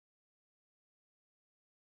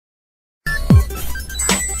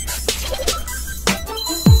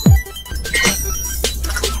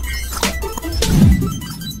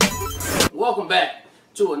back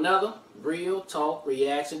to another Real Talk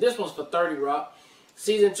Reaction. This one's for 30 Rock,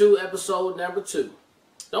 Season 2, Episode number 2.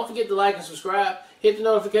 Don't forget to like and subscribe. Hit the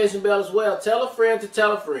notification bell as well. Tell a friend to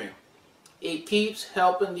tell a friend. It keeps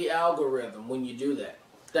helping the algorithm when you do that.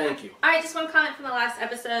 Thank you. Alright, just one comment from the last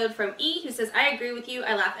episode from E, who says, I agree with you.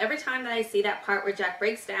 I laugh every time that I see that part where Jack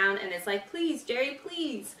breaks down and is like, please, Jerry,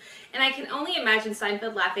 please. And I can only imagine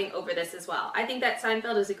Seinfeld laughing over this as well. I think that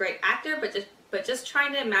Seinfeld is a great actor, but just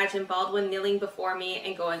trying to imagine Baldwin kneeling before me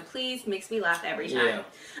and going, please, makes me laugh every time. Yeah.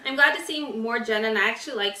 I'm glad to see more Jenna, and I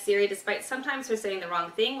actually like Siri despite sometimes her saying the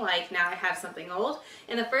wrong thing, like now I have something old.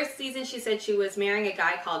 In the first season, she said she was marrying a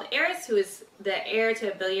guy called Eris, who is the heir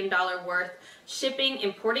to $1 billion worth shipping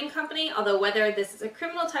importing company, although whether this is a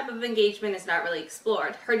criminal type of engagement is not really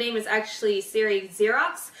explored. Her name is actually Siri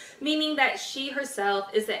Xerox, meaning that she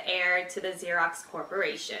herself is the heir to the Xerox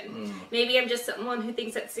Corporation. Maybe I'm just someone who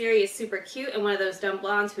thinks that Siri is super cute and one of those dumb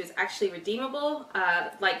blondes who is actually redeemable,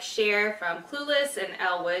 like Cher from Clueless and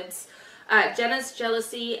Elle Woods. Jenna's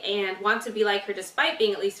jealousy and want to be like her despite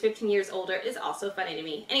being at least 15 years older is also funny to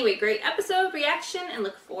me. Anyway, great episode, reaction, and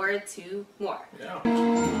look forward to more. Yeah.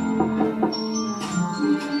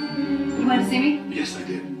 You want to see me? Yes, I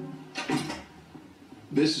did.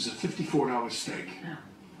 This is a $54 steak.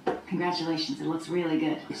 Oh. Congratulations, it looks really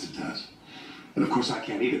good. Yes, it does. And of course I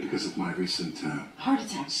can't eat it because of my recent heart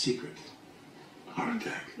attack. Secret heart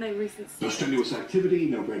attack. My recent secret. No strenuous activity,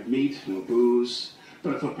 no red meat, no booze.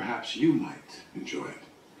 But I thought perhaps you might enjoy it.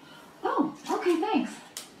 Oh, okay, thanks.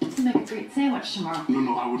 This will make a great sandwich tomorrow.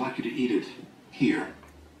 No, I would like you to eat it here.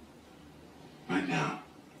 Right now.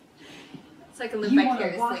 So I can live you want to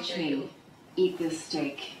vicariously watch me eat this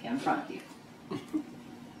steak in front of you.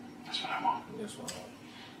 That's what I want. That's what I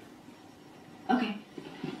want. Okay.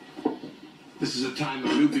 This is a time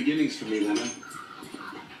of new beginnings for me, Lena.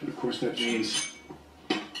 And of course that means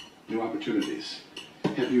new opportunities.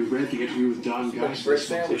 Have you read the interview with Don Geis, this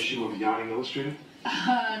month's issue of Yachting Illustrated?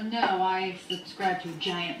 No, I subscribe to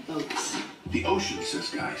Giant Boats. The ocean, says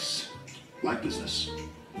Geis, like business,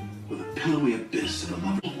 with a pillowy abyss of a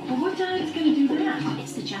love. Well, what diet's gonna do that?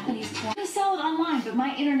 It's the Japanese porn. I'm gonna sell it online, but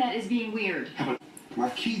my internet is being weird. How about my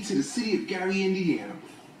key to the city of Gary, Indiana?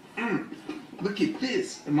 Look at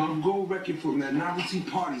this, and my gold record from that novelty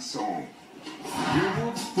party song.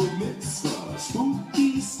 Werewolves for mitzvah,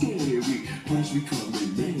 spooky, scary. First we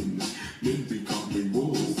coming in, then we coming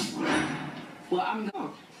wolves. Well, I'm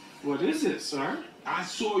going. What is it, sir? I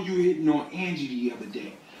saw you hitting on Angie the other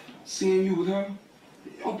day. Seeing you with her,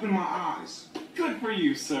 it opened my eyes. Good for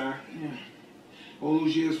you, sir. Yeah. All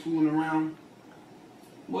those years fooling around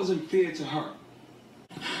wasn't fair to her.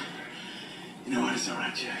 You know what? It's all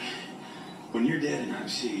right, Jack. When you're dead and I'm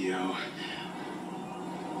CEO,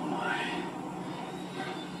 oh my.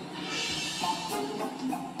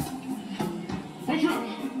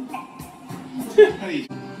 Hey.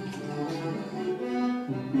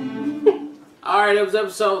 Alright, it was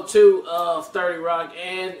episode 2 of 30 Rock,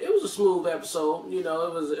 and it was a smooth episode. You know,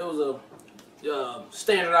 it was a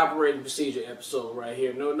standard operating procedure episode right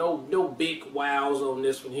here. No big wows on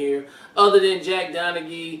this one here. Other than Jack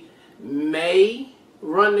Donaghy may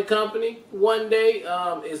run the company one day.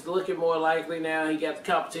 It's looking more likely now. He got the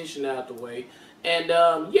competition out the way. And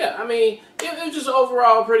yeah, I mean, it was just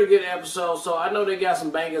overall a pretty good episode. So I know they got some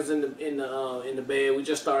bangers in the bed. We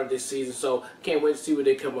just started this season, so can't wait to see what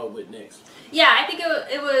they come up with next. Yeah, I think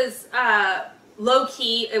it was low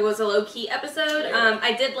key. It was a low key episode. Yeah.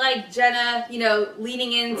 I did like Jenna, you know,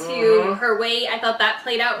 leaning into her weight. I thought that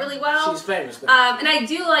played out really well. She's famous now. And I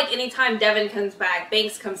do like anytime Devin comes back,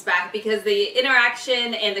 Banks comes back, because the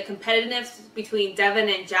interaction and the competitiveness between Devin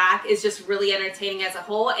and Jack is just really entertaining as a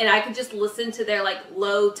whole. And I could just listen to their like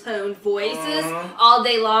low toned voices all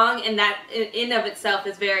day long, and that in of itself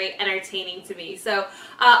is very entertaining to me. So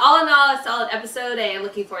all in all, a solid episode, and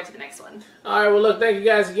looking forward to the next one. All right, well, look, thank you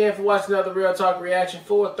guys again for watching another Real Talk Reaction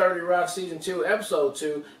for 30 Rock Season 2, Episode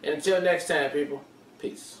 2. And until next time, people,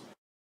 peace.